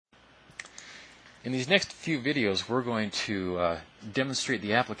In these next few videos, we're going to demonstrate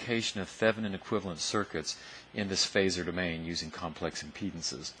the application of Thevenin equivalent circuits in this phasor domain using complex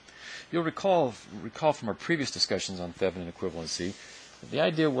impedances. You'll recall from our previous discussions on Thevenin equivalency, the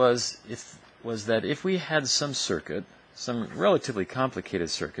idea was that if we had some circuit, some relatively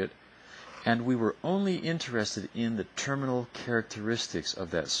complicated circuit, and we were only interested in the terminal characteristics of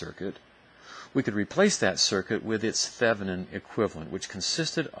that circuit, we could replace that circuit with its Thevenin equivalent, which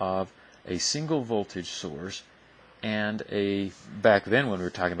consisted of a single voltage source and back then when we were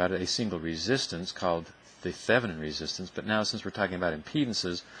talking about it, a single resistance called the Thevenin resistance. But now, since we're talking about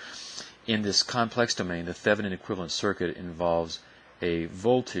impedances, in this complex domain, the Thevenin equivalent circuit involves a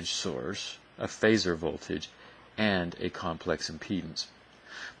voltage source, a phasor voltage, and a complex impedance.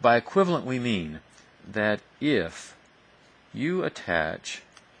 By equivalent, we mean that if you attach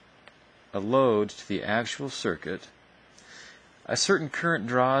a load to the actual circuit, a certain current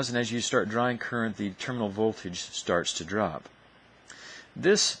draws, and as you start drawing current, the terminal voltage starts to drop.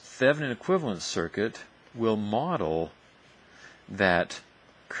 This Thevenin equivalent circuit will model that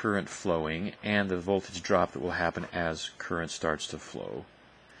current flowing and the voltage drop that will happen as current starts to flow,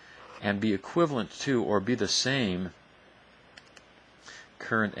 and be equivalent to or be the same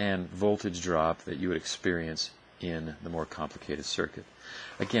current and voltage drop that you would experience in the more complicated circuit.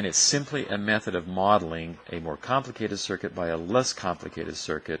 Again, it's simply a method of modeling a more complicated circuit by a less complicated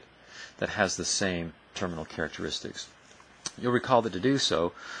circuit that has the same terminal characteristics. You'll recall that to do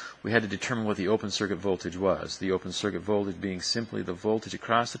so, we had to determine what the open circuit voltage was. The open circuit voltage being simply the voltage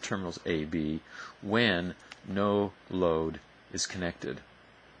across the terminals A, B when no load is connected.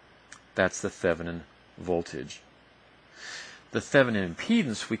 That's the Thevenin voltage. The Thevenin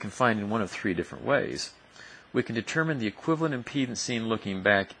impedance we can find in one of three different ways. We can determine the equivalent impedance seen looking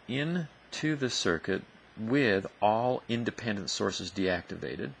back into the circuit with all independent sources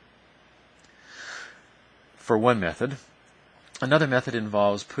deactivated, for one method. Another method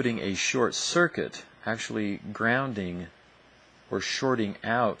involves putting a short circuit, actually grounding or shorting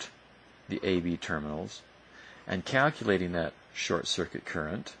out the AB terminals, and calculating that short circuit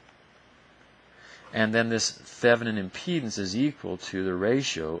current. And then this Thevenin impedance is equal to the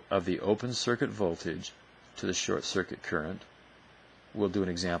ratio of the open circuit voltage to the short circuit current. We'll do an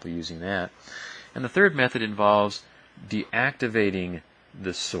example using that. And the third method involves deactivating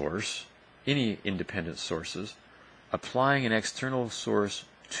the source, any independent sources, applying an external source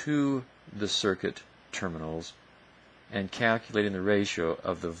to the circuit terminals, and calculating the ratio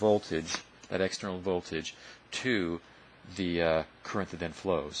of the voltage, that external voltage, to the current that then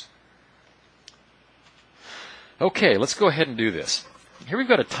flows. Okay, let's go ahead and do this. Here we've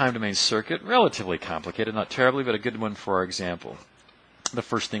got a time domain circuit, relatively complicated, not terribly, but a good one for our example. The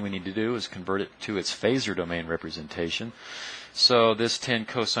first thing we need to do is convert it to its phasor domain representation. So this 10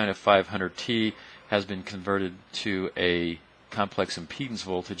 cosine of 500t has been converted to a complex impedance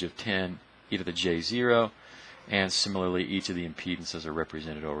voltage of 10 e to the j0, and similarly each of the impedances are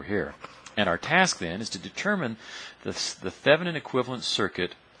represented over here. And our task then is to determine the Thevenin equivalent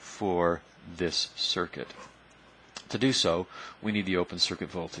circuit for this circuit. To do so, we need the open circuit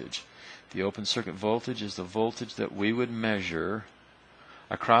voltage. The open circuit voltage is the voltage that we would measure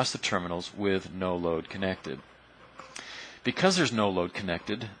across the terminals with no load connected. Because there's no load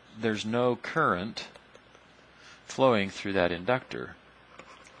connected, there's no current flowing through that inductor.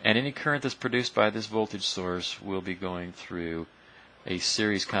 And any current that's produced by this voltage source will be going through a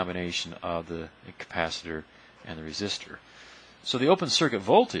series combination of the capacitor and the resistor. So the open circuit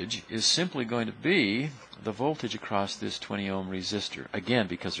voltage is simply going to be the voltage across this 20 ohm resistor. Again,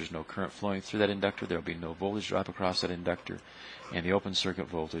 because there's no current flowing through that inductor, there will be no voltage drop across that inductor, and the open circuit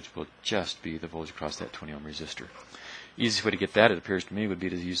voltage will just be the voltage across that 20 ohm resistor. Easiest way to get that, it appears to me, would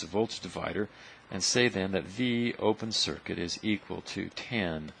be to use the voltage divider and say then that V open circuit is equal to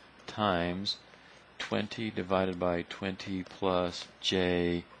 10 times 20 divided by 20 plus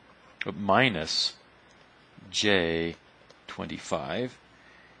J minus J 25,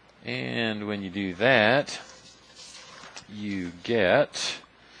 and when you do that, you get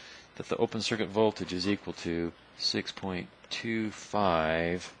that the open circuit voltage is equal to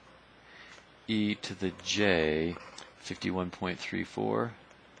 6.25 e to the j 51.34.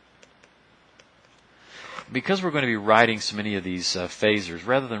 Because we're going to be writing so many of these phasors,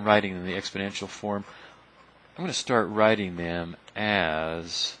 rather than writing them in the exponential form, I'm going to start writing them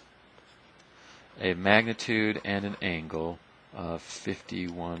as a magnitude and an angle of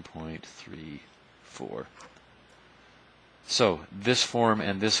 51.34. So this form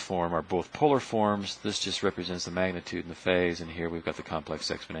and this form are both polar forms. This just represents the magnitude and the phase, and here we've got the complex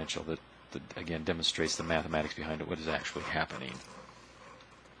exponential that again demonstrates the mathematics behind it, what is actually happening.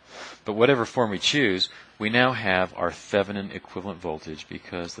 But whatever form we choose, we now have our Thevenin equivalent voltage,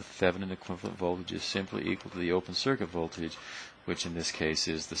 because the Thevenin equivalent voltage is simply equal to the open circuit voltage, which in this case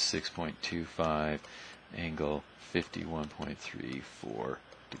is the 6.25 angle 51.34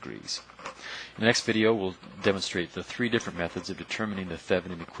 degrees. In the next video, we'll demonstrate the three different methods of determining the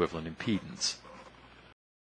Thevenin equivalent impedance.